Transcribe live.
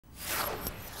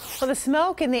Well, the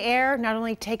smoke in the air not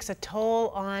only takes a toll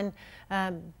on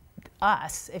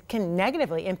us, it can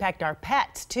negatively impact our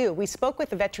pets, too. We spoke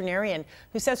with a veterinarian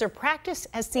who says her practice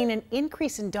has seen an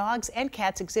increase in dogs and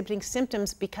cats exhibiting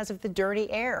symptoms because of the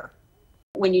dirty air.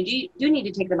 When you do need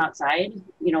to take them outside,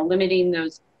 limiting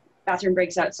those bathroom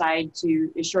breaks outside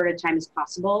to as short a time as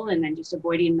possible, and then just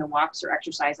avoiding the walks or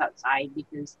exercise outside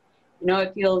because,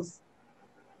 it feels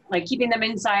like keeping them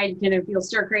inside can feel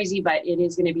stir crazy, but it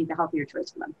is going to be the healthier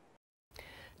choice for them.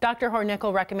 Dr.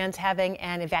 Hornickel recommends having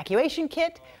an evacuation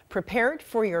kit prepared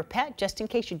for your pet just in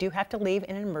case you do have to leave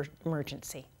in an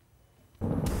emergency.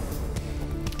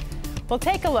 Well,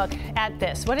 take a look at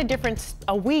this. What a difference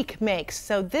a week makes.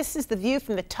 So this is the view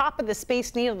from the top of the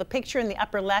Space Needle, the picture in the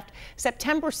upper left,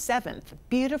 September 7th.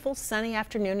 Beautiful sunny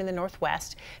afternoon in the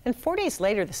northwest. Then 4 days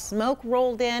later, the smoke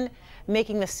rolled in,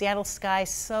 making the Seattle sky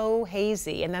so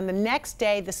hazy. And then the next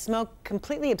day, the smoke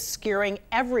completely obscuring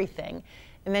everything.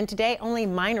 And then today, only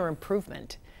minor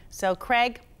improvement. So,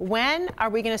 Craig, when are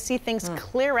we going to see things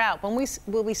clear out? When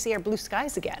will we see our blue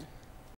skies again?